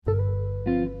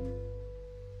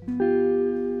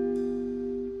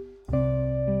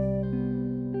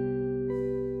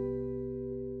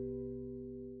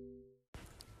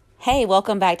Hey,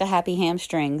 welcome back to Happy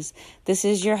Hamstrings. This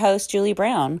is your host, Julie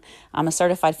Brown. I'm a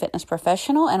certified fitness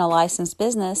professional and a licensed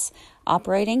business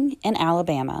operating in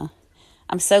Alabama.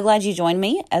 I'm so glad you joined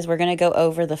me as we're going to go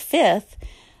over the fifth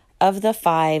of the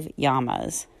 5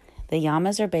 Yamas. The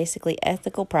Yamas are basically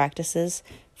ethical practices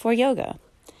for yoga.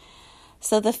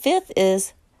 So the fifth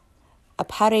is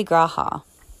Aparigraha.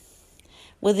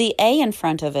 With the A in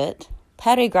front of it,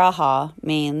 Aparigraha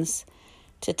means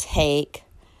to take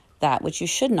that which you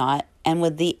should not, and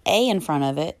with the A in front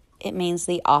of it, it means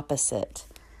the opposite.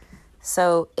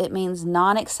 So it means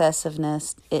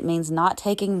non-excessiveness. It means not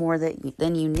taking more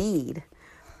than you need.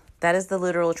 That is the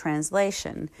literal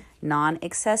translation,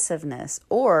 non-excessiveness,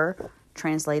 or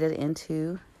translated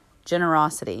into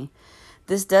generosity.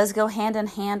 This does go hand in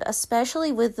hand,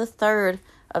 especially with the third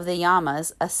of the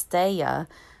yamas, asteya,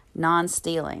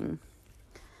 non-stealing.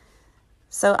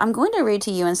 So I'm going to read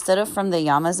to you, instead of from the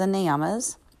Yamas and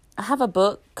Niyamas, I have a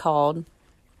book called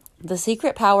The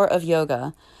Secret Power of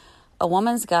Yoga, A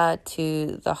Woman's Guide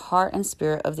to the Heart and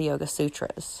Spirit of the Yoga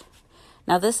Sutras.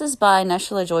 Now, this is by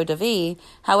Neshla Joy Devi.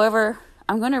 However,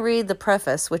 I'm going to read the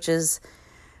preface, which is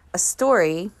a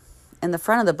story in the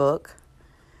front of the book.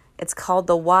 It's called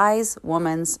The Wise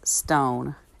Woman's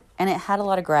Stone, and it had a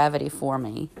lot of gravity for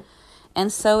me.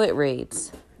 And so it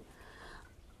reads,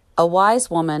 a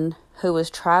wise woman who was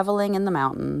traveling in the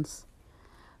mountains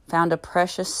found a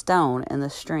precious stone in the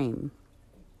stream.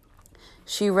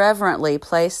 She reverently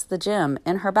placed the gem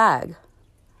in her bag.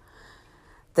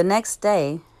 The next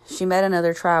day, she met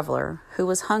another traveler who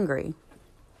was hungry.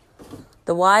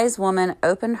 The wise woman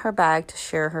opened her bag to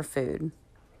share her food.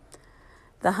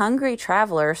 The hungry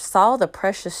traveler saw the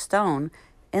precious stone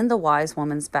in the wise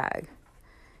woman's bag,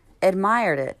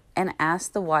 admired it, and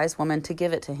asked the wise woman to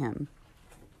give it to him.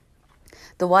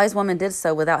 The wise woman did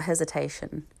so without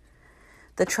hesitation.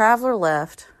 The traveler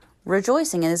left,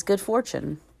 rejoicing in his good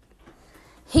fortune.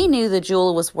 He knew the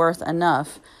jewel was worth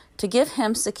enough to give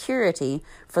him security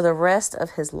for the rest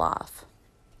of his life.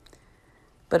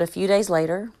 But a few days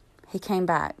later, he came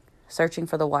back, searching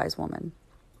for the wise woman.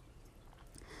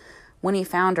 When he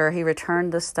found her, he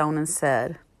returned the stone and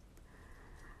said,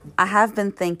 I have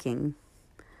been thinking.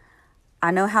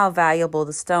 I know how valuable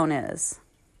the stone is,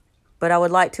 but I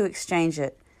would like to exchange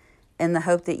it in the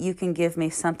hope that you can give me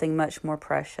something much more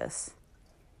precious.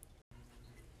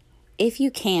 If you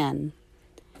can,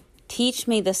 teach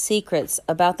me the secrets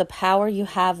about the power you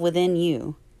have within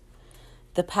you,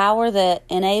 the power that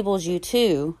enables you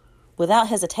to, without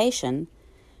hesitation,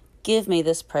 give me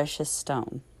this precious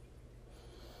stone.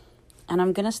 And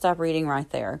I'm going to stop reading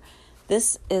right there.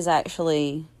 This is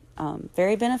actually a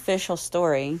very beneficial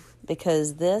story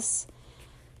because this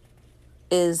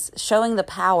is showing the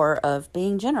power of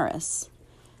being generous.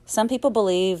 Some people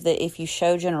believe that if you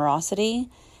show generosity,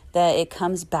 that it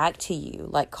comes back to you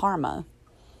like karma.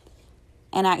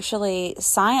 And actually,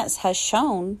 science has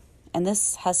shown, and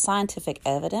this has scientific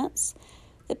evidence,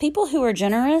 that people who are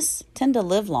generous tend to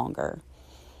live longer.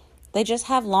 They just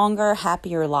have longer,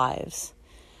 happier lives.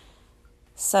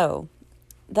 So,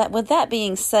 with that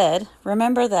being said,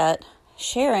 remember that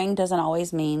sharing doesn't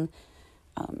always mean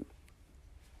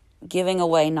giving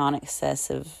away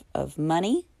non-excessive of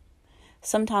money.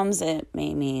 Sometimes it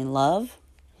may mean love.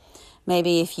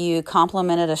 Maybe if you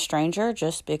complimented a stranger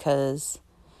just because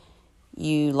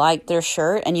you liked their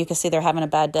shirt and you can see they're having a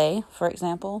bad day, for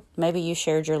example, maybe you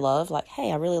shared your love, like,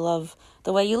 hey, I really love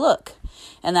the way you look.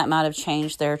 And that might have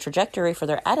changed their trajectory for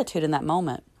their attitude in that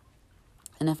moment.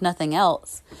 And if nothing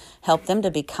else, help them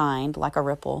to be kind like a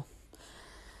ripple.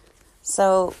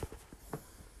 So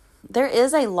there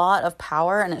is a lot of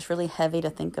power, and it's really heavy to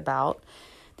think about.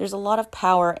 There's a lot of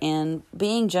power in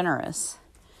being generous.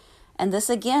 And this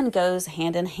again goes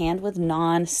hand in hand with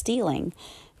non-stealing,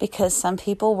 because some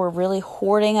people were really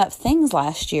hoarding up things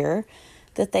last year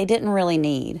that they didn't really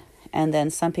need. And then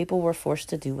some people were forced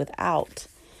to do without.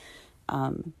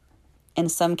 In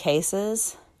some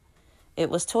cases, it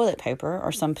was toilet paper,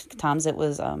 or sometimes it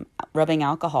was rubbing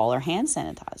alcohol or hand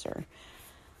sanitizer.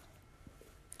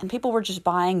 And people were just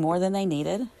buying more than they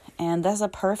needed. And that's a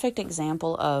perfect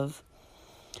example of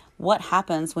what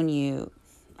happens when you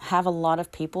have a lot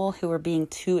of people who are being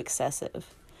too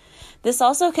excessive. This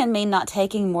also can mean not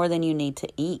taking more than you need to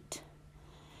eat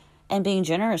and being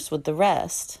generous with the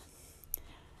rest.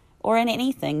 Or in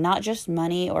anything, not just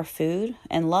money or food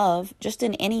and love, just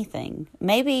in anything.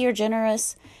 Maybe you're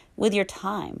generous with your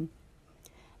time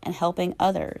and helping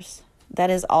others.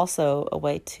 That is also a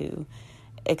way to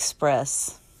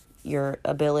express your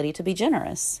ability to be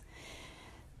generous.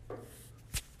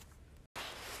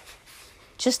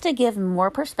 Just to give more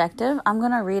perspective, I'm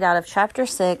going to read out of chapter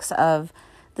 6 of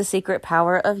The Secret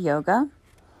Power of Yoga.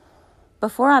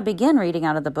 Before I begin reading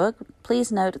out of the book,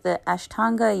 please note that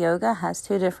Ashtanga Yoga has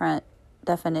 2 different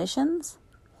definitions,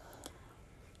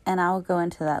 and I will go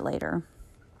into that later.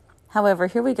 However,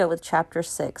 here we go with Chapter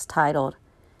 6, titled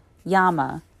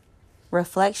Yama,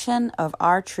 Reflection of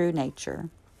Our True Nature.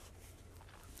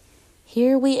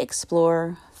 Here we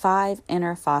explore 5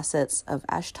 inner facets of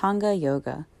Ashtanga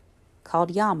Yoga, called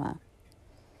Yama.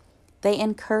 They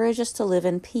encourage us to live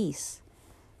in peace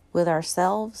with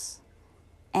ourselves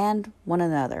and one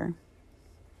another.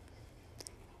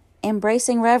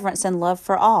 Embracing reverence and love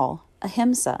for all,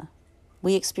 ahimsa,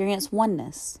 we experience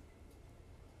oneness.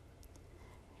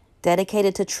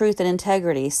 Dedicated to truth and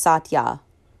integrity, satya,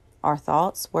 our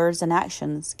thoughts, words, and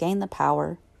actions gain the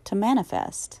power to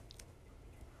manifest.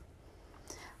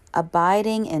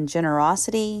 Abiding in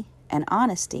generosity and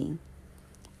honesty,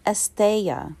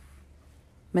 asteya,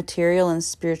 material and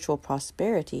spiritual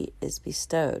prosperity is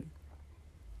bestowed.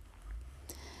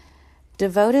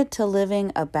 Devoted to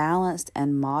living a balanced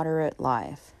and moderate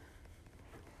life.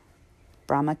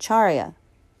 Brahmacharya,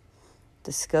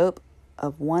 the scope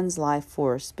of one's life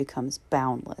force becomes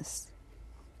boundless.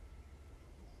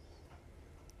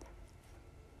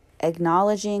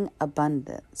 Acknowledging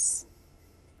abundance.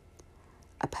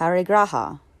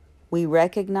 Aparigraha, we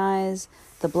recognize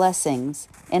the blessings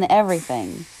in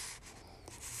everything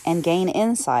and gain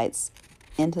insights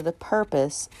into the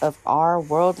purpose of our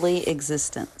worldly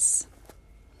existence.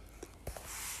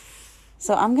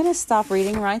 So I'm going to stop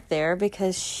reading right there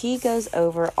because she goes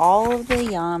over all of the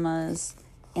yamas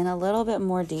in a little bit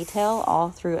more detail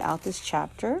all throughout this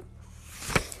chapter.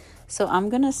 So I'm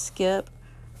going to skip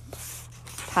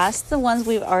past the ones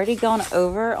we've already gone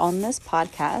over on this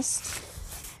podcast,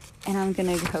 and I'm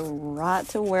going to go right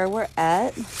to where we're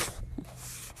at.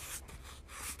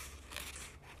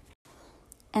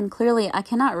 And clearly I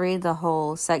cannot read the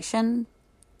whole section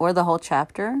or the whole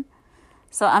chapter.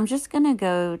 So I'm just going to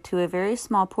go to a very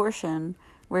small portion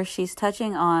where she's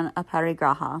touching on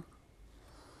Aparigraha.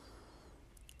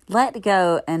 Let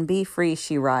go and be free,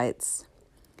 she writes.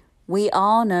 We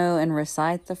all know and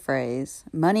recite the phrase,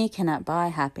 money cannot buy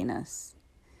happiness.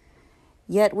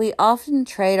 Yet we often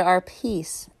trade our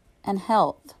peace and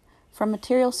health for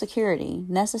material security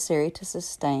necessary to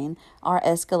sustain our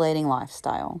escalating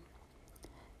lifestyle.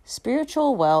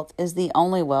 Spiritual wealth is the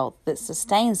only wealth that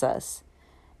sustains us.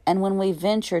 And when we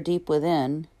venture deep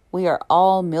within, we are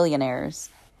all millionaires.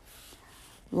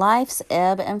 Life's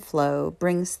ebb and flow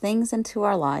brings things into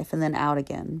our life and then out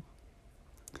again.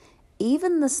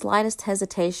 Even the slightest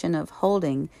hesitation of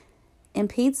holding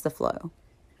impedes the flow.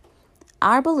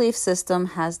 Our belief system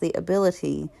has the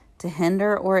ability to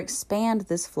hinder or expand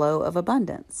this flow of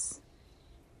abundance.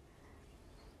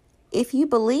 If you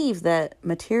believe that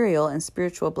material and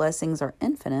spiritual blessings are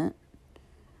infinite,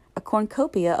 a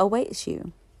cornucopia awaits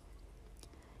you.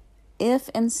 If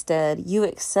instead you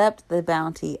accept the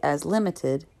bounty as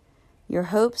limited, your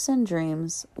hopes and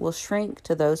dreams will shrink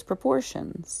to those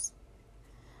proportions.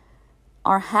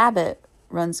 Our habit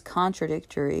runs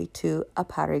contradictory to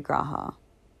Aparigraha.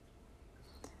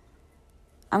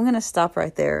 I'm going to stop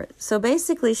right there. So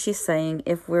basically she's saying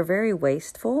if we're very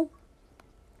wasteful,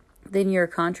 then you're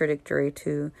contradictory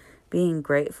to being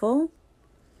grateful,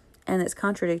 and it's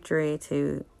contradictory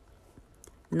to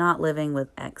not living with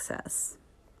excess.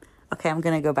 Okay, I'm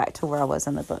going to go back to where I was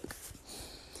in the book.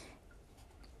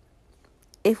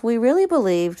 If we really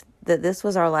believed that this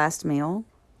was our last meal,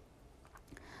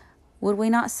 would we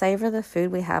not savor the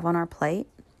food we have on our plate?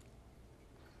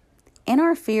 In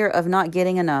our fear of not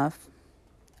getting enough,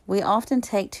 we often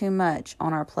take too much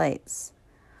on our plates,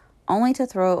 only to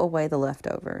throw away the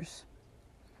leftovers.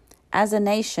 As a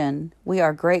nation, we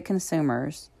are great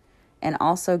consumers and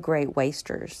also great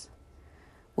wasters.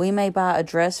 We may buy a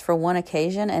dress for one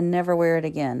occasion and never wear it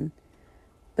again,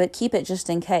 but keep it just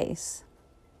in case.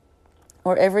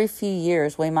 Or every few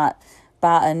years, we might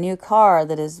buy a new car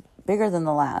that is bigger than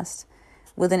the last,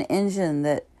 with an engine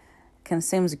that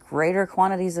consumes greater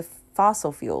quantities of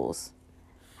fossil fuels.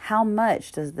 How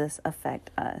much does this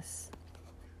affect us?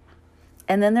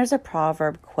 And then there's a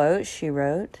proverb quote she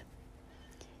wrote.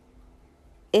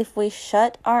 If we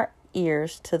shut our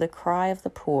ears to the cry of the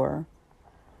poor,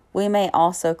 we may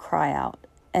also cry out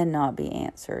and not be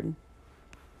answered.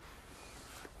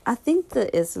 I think that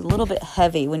it's a little bit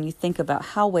heavy when you think about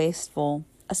how wasteful,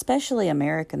 especially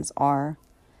Americans, are.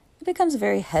 It becomes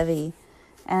very heavy,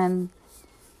 and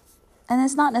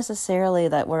it's not necessarily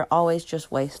that we're always just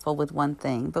wasteful with one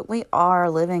thing, but we are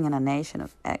living in a nation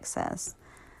of excess.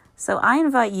 So I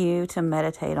invite you to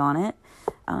meditate on it.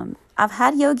 I've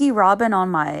had Yogi Robin on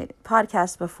my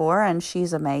podcast before, and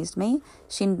she's amazed me.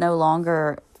 She no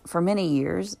longer, for many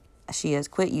years, she has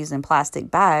quit using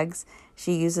plastic bags.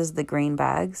 She uses the green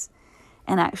bags.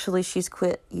 And actually, she's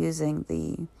quit using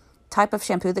the type of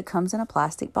shampoo that comes in a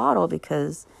plastic bottle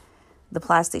because the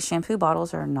plastic shampoo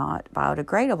bottles are not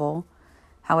biodegradable.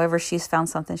 However, she's found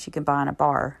something she can buy in a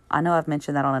bar. I know I've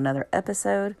mentioned that on another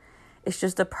episode. It's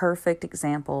just a perfect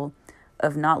example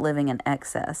of not living in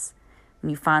excess. When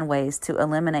you find ways to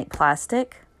eliminate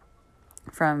plastic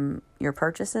from your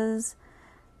purchases,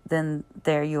 then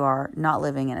there you are, not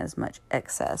living in as much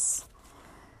excess.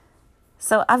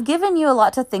 So I've given you a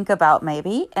lot to think about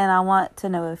maybe, and I want to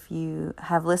know if you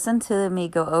have listened to me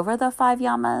go over the 5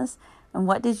 yamas, and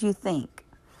what did you think?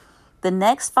 The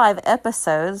next 5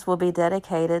 episodes will be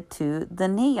dedicated to the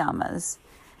niyamas,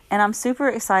 and I'm super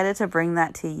excited to bring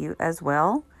that to you as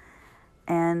well.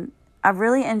 And I've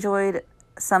really enjoyed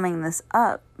summing this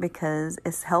up because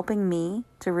it's helping me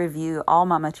to review all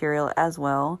my material as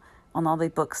well on all the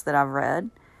books that I've read.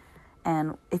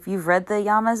 And if you've read the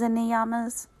yamas and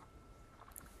niyamas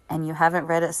and you haven't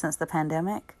read it since the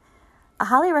pandemic, I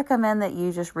highly recommend that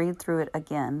you just read through it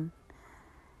again.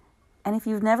 And if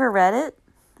you've never read it,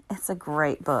 it's a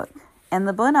great book. And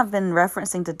the book I've been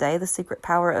referencing today, The Secret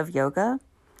Power of Yoga,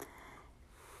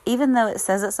 even though it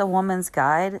says it's a woman's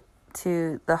guide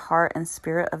to the heart and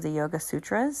spirit of the Yoga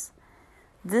Sutras,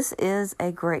 this is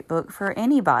a great book for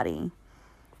anybody.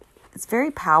 It's very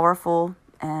powerful,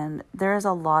 and there's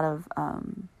a lot of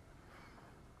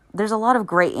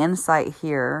great insight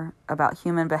here about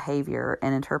human behavior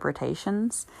and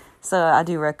interpretations. So I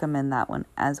do recommend that one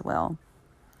as well.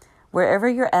 Wherever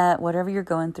you're at, whatever you're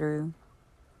going through,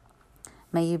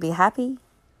 may you be happy,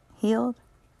 healed,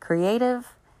 creative,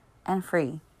 and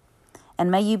free.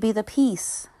 And may you be the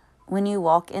peace when you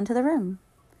walk into the room.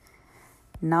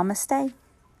 Namaste.